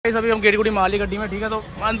अभी हम गेड़ी गुड़ी मार ली गड्डी में, ठीक है। तो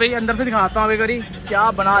मान भाई अंदर से दिखाता हूँ अभी क्या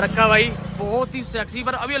बना रखा है भाई, बहुत ही सेक्सी।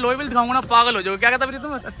 पर अभी लोई दिखाऊंगा ना पागल हो जाओ। क्या कहता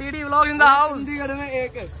तुम? TD vlog in the house Chandigarh में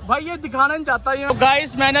एक है भाई, ये दिखाना नहीं चाहता हूँ।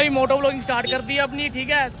 गाइस मैंने अभी मोटो व्लॉगिंग स्टार्ट कर दी है अपनी, ठीक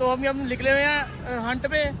है। तो हम निकले हुए हैं हंट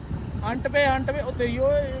पे उतरियो।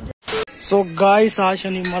 सो गाइस आज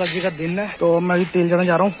शनि महाराज जी का दिन है, तो मैं अभी तेल चढ़ाने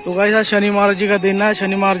जा रहा हूँ। तो गाइस आज शनि महाराज जी का दिन है,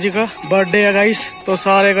 शनि महाराज जी का बर्थडे है गाइस। तो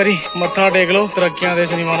सारे करी मत्था टेक लो, तरक्कियां दे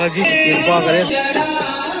शनि महाराज जी, कृपा करे।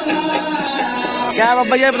 क्या है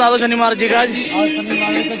बाबा ये बता दो शनि महाराज जी का? आज शनि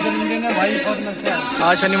महाराज का जन्मदिन है भाई, और मस्या है।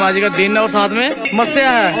 आज शनि महाराज जी का दिन है और साथ में मस्या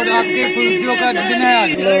है और आपके खुशियों का दिन है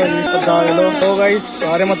आज। लो तो गाइस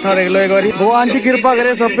सारे मत्था टेक लो एक बारी, भगवान जी कृपा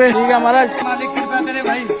करे सब पे, ठीक है महाराज, मालिक कृपा करे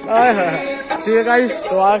भाई। ठीक है गाइस,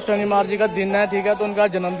 तो आज शनि महाराज जी का दिन है, ठीक है। तो उनका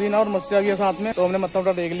जन्मदिन है और मस्या भी है साथ में, तो हमने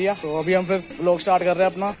मत्था टेक लिया। तो अभी हम फिर व्लॉग स्टार्ट कर रहे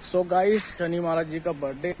हैं अपना। सो गाइस शनि महाराज जी का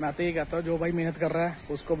बर्थडे, मैं तो ये कहता हूँ जो भाई मेहनत कर रहा है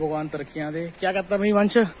उसको भगवान तरक्कियां दे। क्या कहता है भाई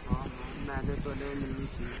वंश?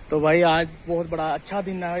 तो भाई आज बहुत बड़ा अच्छा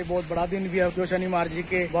दिन है भाई, बहुत बड़ा दिन भी है, जो शनि महाराज जी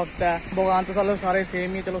के वक्त है। भगवान तो चलो सारे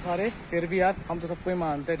सेम ही, चलो सारे, फिर भी यार हम तो सबको ही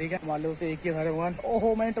मानते हैं, ठीक है। मान लो से एक ही सारे भगवान।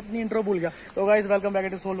 ओहो मैंने अपनी इंट्रो भूल गया। तो guys welcome back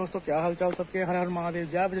to soul दोस्तों, क्या हाल चाल सबके? हर हर महादेव,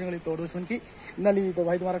 जय बजरंगबली, तोड़ दुश्मन की नली। तो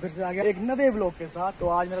भाई तुम्हारा फिर से आ गया एक नए व्लॉग के साथ। तो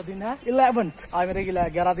आज मेरा दिन है 11th, आज मेरे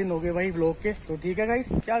 11 दिन हो गए भाई व्लॉग के। तो ठीक है गाइस,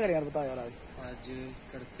 क्या करें यार बताओ यार। आज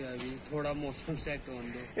करते हैं अभी थोड़ा मौसम सेट होने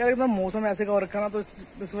दो यार, एकदम मौसम ऐसे का रखा ना, तो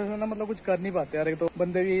इस वजह से ना मतलब कुछ कर नहीं पाते यार। तो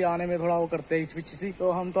बंदे भी आने में थोड़ा वो करते हैं हिचपिच सी।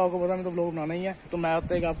 तो हम तो आपको पता है तो व्लॉग बनाना ही है। तो मैं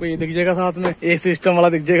आपको ये दिख जाएगा साथ में, एक सिस्टम वाला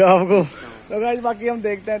दिख जाएगा आपको। तो गाइस बाकी हम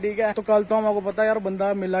देखते हैं, ठीक है। तो कल तो हम आपको पता है यार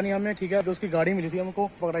बंदा मिला नहीं हमें, ठीक है। तो उसकी गाड़ी मिली थी हमको,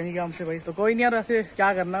 पकड़ा नहीं गया हमसे भाई। तो कोई नहीं यार, ऐसे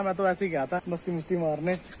क्या करना, मैं तो ऐसे ही गया था मस्ती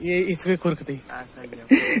मारने। ये इसकी खुरक थी,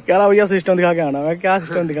 कह रहा भैया सिस्टम दिखा के आना। मैं क्या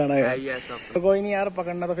सिस्टम दिखाना है? तो कोई नहीं यार,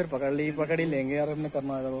 पकड़ना तो फिर पकड़ ही लेंगे यार, हमने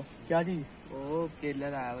करना है। तो क्या चीज? ओ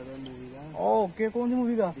ट्रेलर आया हुआ मूवी का। ओके कौन सी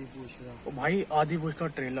मूवी का? ओ भाई आदि पुरुष का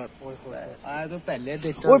ट्रेलर आया तो पहले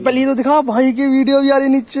देखा। वो पहले तो दिखा भाई की वीडियो भी आ रही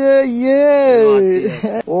नीचे,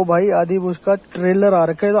 ये ओ भाई आदि पुरुष का ट्रेलर आ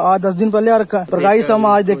रखा है, तो आज 10 दिन पहले आ रखा है। पर गाइस हम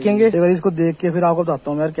आज देखेंगे, अगर इसको देख के फिर आपको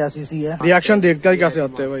बताता हूँ यार कैसी सी है। रिएक्शन देखते हैं कैसे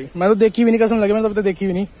आते हैं भाई। मैं तो देखी भी नहीं, कसम लगे, मैं तब तक देखी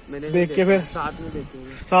भी नहीं। देख के फिर साथ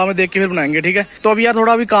में देख के फिर बनाएंगे, ठीक है। तो अभी यार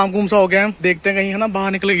थोड़ा अभी काम कुम सा हो गया है, देखते हैं कहीं है ना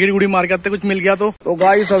बाहर निकले, गेड़ी गुड़ी मार के आते, कुछ मिल गया तो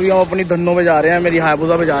गाइस अभी हम अपनी धनों में जा रहे हैं, मेरी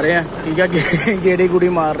हायबुजा पे जा रहे हैं, ठीक है। गेड़ी गुड़ी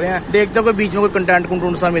मार रहे हैं, देखते हैं कोई बीच में कोई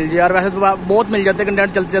कंटेंट सा मिल जाए यार। वैसे तो बहुत मिल जाते हैं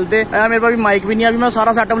कंटेंट चलते यार। मेरे पास माइक भी नहीं है, अभी मैं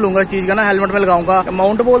सारा सेटअप लूंगा इस चीज का ना, हेलमेट में लगाऊंगा।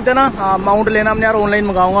 माउंट बोलते ना, हाँ माउंट लेना हमने यार, ऑनलाइन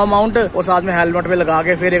मंगाऊंगा माउंट, और साथ में हेलमेट पे लगा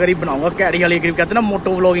के फिर एक बनाऊंगा कैडी वाली कहते हैं ना,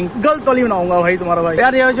 मोटो व्लॉगिंग गलत वाली बनाऊंगा भाई तुम्हारा भाई।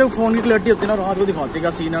 यार ये जो फोन की क्लैरिटी होती है ना, रात को दिखाते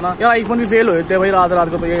क्या सीन है ना यार, आईफोन भी फेल हो जाते हैं भाई रात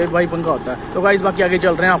को, तो ये भाई पंखा होता है। तो गाइस बाकी आगे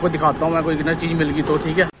चल रहे हैं, आपको दिखाता हूँ मैं कोई नई चीज मिल गई तो,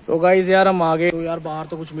 ठीक है। तो गाइस यार हम आगे, तो यार बाहर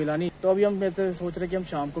तो कुछ मिला नहीं, तो अभी हम सोच रहे कि हम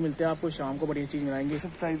शाम को मिलते हैं, आपको शाम को बढ़िया चीज मिलाएंगे।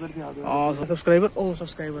 सब्सक्राइबर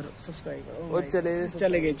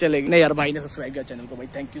चलेगी नहीं यार, भाई ने सब्सक्राइब किया चैनल को भाई,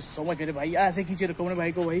 थैंक यू सो मच मेरे भाई। ऐसे खींचे रखो मेरे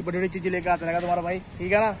भाई को भाई, बड़ी बड़ी चीजें लेकर आता रहेगा तुम्हारा भाई,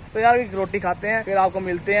 ठीक है ना। तो यार एक रोटी खाते हैं फिर आपको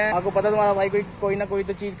मिलते हैं। आपको पता है तुम्हारा भाई कोई ना कोई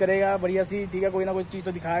तो चीज करेगा बढ़िया सी, ठीक है, कोई ना कोई चीज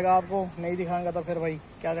तो दिखाएगा आपको, नहीं दिखाएगा तो फिर भाई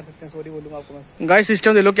क्या कर सकते हैं, सॉरी बोलूंगा आपको मैं। गाइस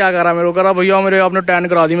सिस्टम देख लो क्या करा मेरे को, करा भैया मेरे आपने टैन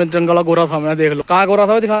करा दी, मैं जंगला गोरा था मैं, देख लो कहाँ गोरा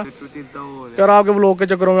था दिखा यार। आपके व्लॉग के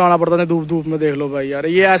चक्करों में आना पड़ता है धूप में, देख लो भाई यार,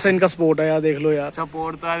 ये ऐसा इनका स्पोर्ट है यार, देख लो यार।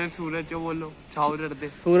 सपोर्ट तो है सूरज जो बोलो,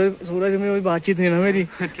 सूरज में कोई बातचीत नहीं ना मेरी।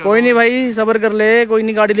 कोई नहीं भाई सब्र कर ले, कोई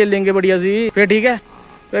नहीं गाड़ी ले लेंगे बढ़िया सी, फिर ठीक है,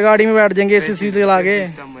 फिर गाड़ी में बैठ जाएंगे एसी सीट चला के,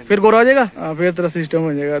 फिर गोरा हो जाएगा, फिर तेरा सिस्टम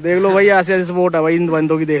हो जाएगा। देख लो भाई ऐसे सपोर्ट है भाई इन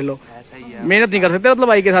बंदों की, देख लो मेहनत नहीं कर सकते मतलब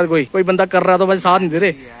भाई के साथ कोई बंदा कर रहा तो भाई साथ नहीं दे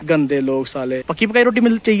रहे, गंदे लोग साले। पक्की पकाई रोटी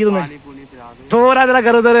मिल चाहिए तुम्हें, थोड़ा तेरा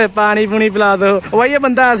घर उधर पानी पुनी पिला दो भाई। ये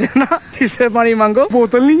बंदा ऐसे ना, इससे पानी मांगो,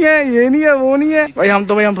 बोतल नहीं है, ये नहीं है, वो नहीं है भाई। हम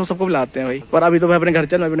तो सबको पिलाते हैं भाई, पर अभी तो भाई अपने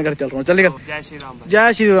घर मैं अपने घर चल रहा हूँ, चलेगा।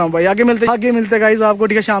 जय श्री राम भाई। आगे मिलते गाइस आपको,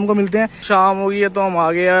 ठीक है, शाम को मिलते हैं। शाम हो गई है तो हम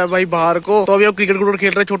आ गए हैं भाई बाहर को। तो अभी अब क्रिकेट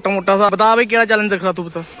खेल रहे छोटा मोटा सा। बता भाई क्या चैलेंज रख रहा तू,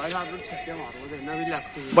 बता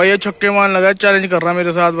भाई। ये छक्के मारने लगा, चैलेंज कर रहा है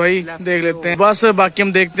मेरे साथ भाई, देख लेते हैं बस, बाकी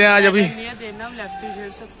हम देखते हैं आज। अभी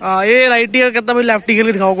हाँ ये राइटी का कहता भाई, लेफ्टी खेल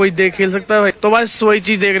के दिखाओ, कोई देख खेल सकता है भाई। तो बस वही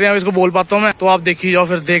चीज देख रहे हैं, इसको बोल पाता हूँ मैं, तो आप देखिए जाओ,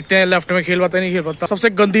 फिर देखते हैं लेफ्ट में खेल पाता नहीं खेल पाता। सबसे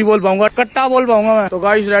गंदी बोल पाऊंगा, कट्टा बोल पाऊंगा मैं। तो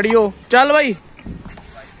गाइस रेडी हो, चल भाई।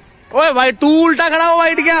 ओए भाई तू उल्टा खड़ा हो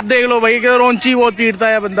वाइट क्या, देख लो भाई रोंची बहुत पीटता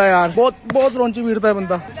है बंदा यार, बहुत रोंची पीटता है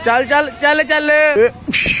बंदा। चल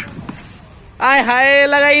आय हाय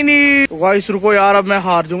लगा ही नहीं। तो गाइस रुको यार, अब मैं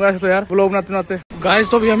हार जाऊंगा ऐसे तो यार व्लॉग बनाते। गाइस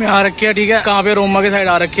तो अभी हमें आ रखे है, ठीक है, कहाँ पे रोमा के साइड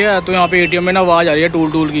आ रखे है। तो यहाँ पे एटीएम में ना आवाज आ रही है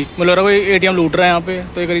टूल की, मतलब कोई एटीएम लूट रहा है यहाँ पे।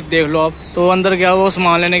 तो एक देख लो आप, तो अंदर क्या हुआ,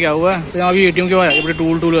 सामान लेने क्या हुआ है। तो यहाँ भी एटीएम की आवाज आ रही है,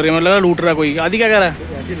 टूल कर रही है, मतलब लूट रहा है कोई। आदि क्या कह रहा है,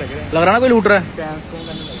 लग रहा है ना कोई लूट रहा है।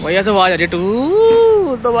 भाई ऐसे आवाज आ रही है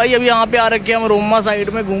टू। तो भाई अभी यहाँ पे आ रखे हम रोमा साइड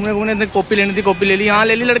में घूमने कॉपी लेनी थी, कॉपी ले ली। हाँ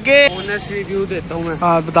ले ली लड़के। ऑनेस्ट रिव्यू देता हूँ मैं।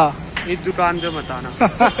 हाँ बता। इस दुकान पे बताना।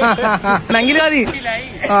 महंगी लगा दी।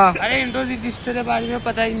 हाँ अरे इंट्रो रजिस्टर के बारे में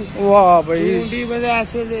पता ही नहीं। वाह भाई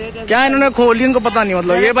ऐसे क्या इन्होंने खोली, इनको पता नहीं।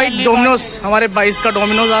 मतलब ये भाई डोमिनोज, हमारे 22 का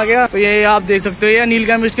डोमिनोज आ गया। तो ये आप देख सकते हो, ये नील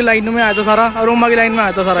कैमिस्ट की लाइन में आया था सारा, रोमा की लाइन में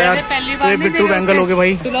आया था सारा यार। तो ये बिट्टू बैंगल हो गए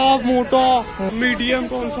भाई। मोटा मीडियम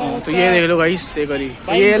कौन सा? तो ये देख लो गाइस,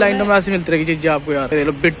 ये लाइनों में ऐसी मिलती रहेगी चीजें आपको यार। देख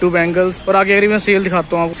लो बिट्टू बैंगल्स। और आगे मैं सेल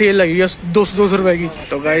दिखाता हूँ आपको, सेल लगी है 200 रुपए की।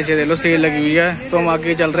 तो गाइस ये देख लो सेल लगी हुई है। तो हम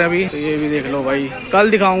आगे चल रहे हैं अभी। तो ये भी देख लो भाई, कल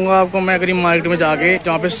दिखाऊंगा आपको मैं करीब मार्केट में जाके,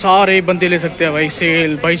 जहाँ पे सारे बंदे ले सकते हैं भाई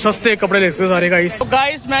सेल, भाई सस्ते कपड़े ले सकते हैं सारे गाइस। तो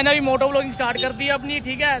गाइस मैंने अभी मोटो व्लॉगिंग स्टार्ट कर दी है अपनी,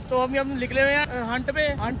 ठीक है। तो हम निकले हुए हैं हंट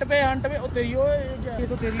पे। ओ तेरी, ये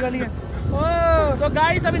तो तेरी वाली है। तो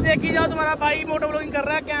गाइस अभी देखी जाओ, तुम्हारा भाई मोटो व्लॉगिंग कर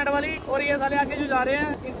रहा है कैंट वाली, और ये साले आगे जो जा रहे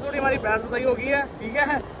हैं इनसे थोड़ी हमारी बहस सही होगी है, ठीक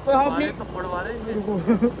है। तो हम अपनी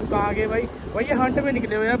कहाँ गए भाई ये हंट पे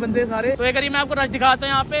निकले हुए हैं बंदे सारे। तो एक बार मैं आपको रश दिखाता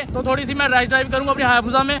हूँ यहाँ पे। तो थोड़ी सी मैं रश ड्राइव करूंगा अपनी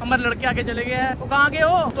हायाबुसा में। हमारे लड़के आगे चले गए हैं। तो कहाँ गए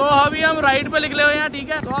हो? तो अभी हम राइड पे निकले हुए हैं, ठीक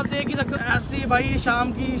है। तो आप देख ही सकते हो ऐसी भाई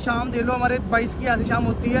शाम देख लो, हमारे 22 की ऐसी शाम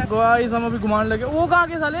होती है। गाइस हम अभी घुमाने लगे। वो कहाँ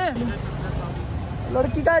के साले?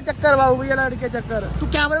 लड़की का चक्कर बाबू भैया, लड़की का चक्कर। तू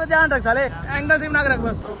कैमरे में ध्यान रख साले, एंगल से बना के रख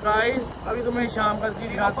बस। तो गाइस अभी तुम्हें शाम का चीज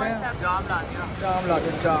दिखाते हैं।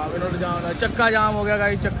 जाम इन्होंने चक्का जाम हो गया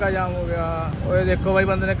गाइस, चक्का जाम हो गया। और ये देखो भाई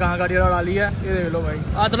बंदे ने कहाँ गाड़ी डाली है, ये देख लो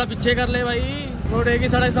भाई। थोड़ा पीछे कर ले भाई, थोड़े की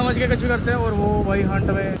सड़क समझ के कुछ करते हैं। और वो भाई हंट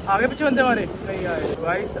में आगे पीछे बंदे हमारे नहीं आए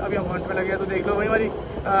गाइस। अभी हम हंट में लगे। तो देख लो भाई हमारी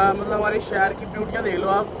मतलब हमारे शहर की ब्यूटियां देख लो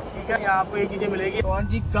आप, ठीक है। यहाँ पे ये चीजें मिलेगी। तो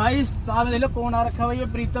जी गाइस साहब देख लो कौन आ रखा है भाई, ये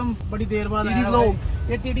प्रीतम। बड़ी देर बाद आया भाई।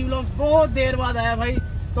 ये टीडी व्लॉग्स बहुत देर बाद आया भाई।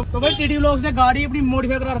 तो भाई टीडी व्लॉग्स ने गाड़ी अपनी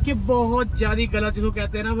मॉडिफाई करा रखी है बहुत ज्यादा गलत, इसको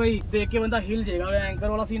कहते हैं ना भाई, देख के बंदा हिल जाएगा। एंकर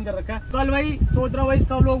वाला सीन कर रखा है। कल भाई सोच रहा हूँ भाई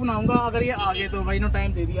इसका व्लॉग बनाऊंगा, अगर ये आगे तो भाई नो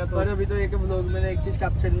टाइम दे दिया। तो अभी तो एक व्लॉग में एक चीज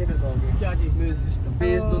कैप्चर नहीं कर पाओगे। क्या चीज? म्यूजिक सिस्टम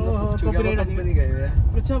बेस दोनों फूक चुके हैं, कंपनी गए हुए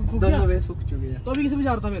हैं। अच्छा दोनों बेस फूक चुके हैं। तो अभी किसे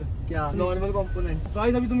बिचारता फिर? क्या नॉर्मल कंपोनेंट।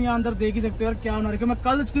 गाइस अभी तुम यहाँ अंदर देख ही सकते हो यार क्या बना रखा है। मैं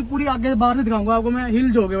कल इसकी पूरी आगे बाहर से दिखाऊंगा आपको, मैं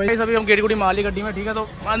हिल जोगे भाई। अभी हम गेड़ी गुड़ी माली गड्डी में, ठीक है। तो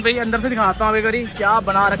भाई अंदर से दिखाता हूँ अभी क्या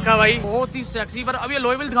बना रखा है भाई, बहुत ही सेक्सी। पर अभी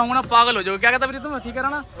लोई दिखाऊंगा ना पागल हो जाओगे। क्या कहता तुम? ठीक है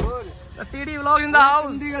ना? TD vlog in the house.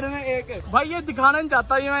 Chandigarh में एक भाई ये दिखाना नहीं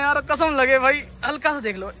चाहता ये मैं यार, कसम लगे भाई। हल्का सा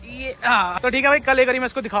देख लो ये। तो ठीक है भाई, कल एक मैं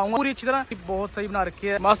इसको दिखाऊंगा पूरी अच्छी तरह। बहुत सही बना रखी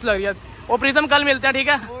है, मस्त लग रही है। और प्रीतम कल मिलते हैं, ठीक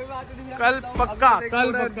है। कल पक्का।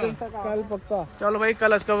 चलो भाई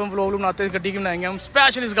कल इसका व्लॉग बनाते हैं, गड्डी की बनाएंगे हम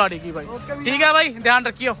स्पेशल इस गाड़ी की भाई, ठीक है भाई। ध्यान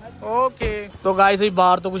रखियो। ओके तो गाइस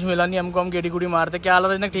बाहर तो कुछ मिला नहीं हमको, हम गेड़ी गुड़ी मारते। क्या हाल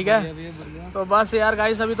है? ठीक है। तो बस यार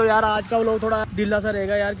गाइस अभी तो यार आज का व्लॉग थोड़ा ढीला सा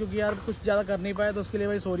रहेगा यार, क्योंकि यार कुछ ज्यादा कर नहीं पाया। तो उसके लिए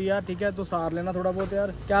भाई सॉरी यार, ठीक है। तो सार लेना थोड़ा बहुत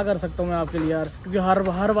यार, क्या कर सकता हूँ मैं आपके लिए यार, क्योंकि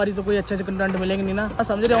हर बारी तो कोई अच्छे से कंटेंट मिलेंगे नहीं ना,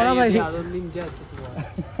 समझ रहे हो ना भाई।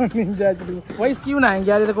 भाई इसकी बनाएंगे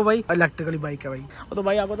यार, देखो भाई इलेक्ट्रिकली बाइक है भाई। तो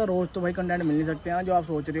भाई आपको तो रोज तो भाई कंटेंट मिल नहीं सकते हैं जो आप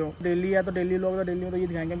सोच रहे हो। डेली है तो डेली लोग, तो डेली में तो ये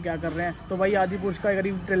दिखाएंगे हम क्या कर रहे हैं। तो भाई आदिपुरुष का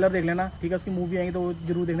एक ट्रेलर देख लेना, ठीक है। उसकी मूवी आएंगी तो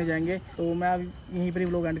जरूर देखने जाएंगे। तो मैं यहीं पर ही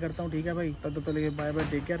व्लॉग एंड करता हूँ, ठीक है भाई। तब तो bye bye,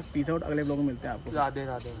 take care, peace out. अगले व्लॉग में मिलते हैं आपको। राधे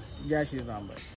राधे, जय श्री राम भाई।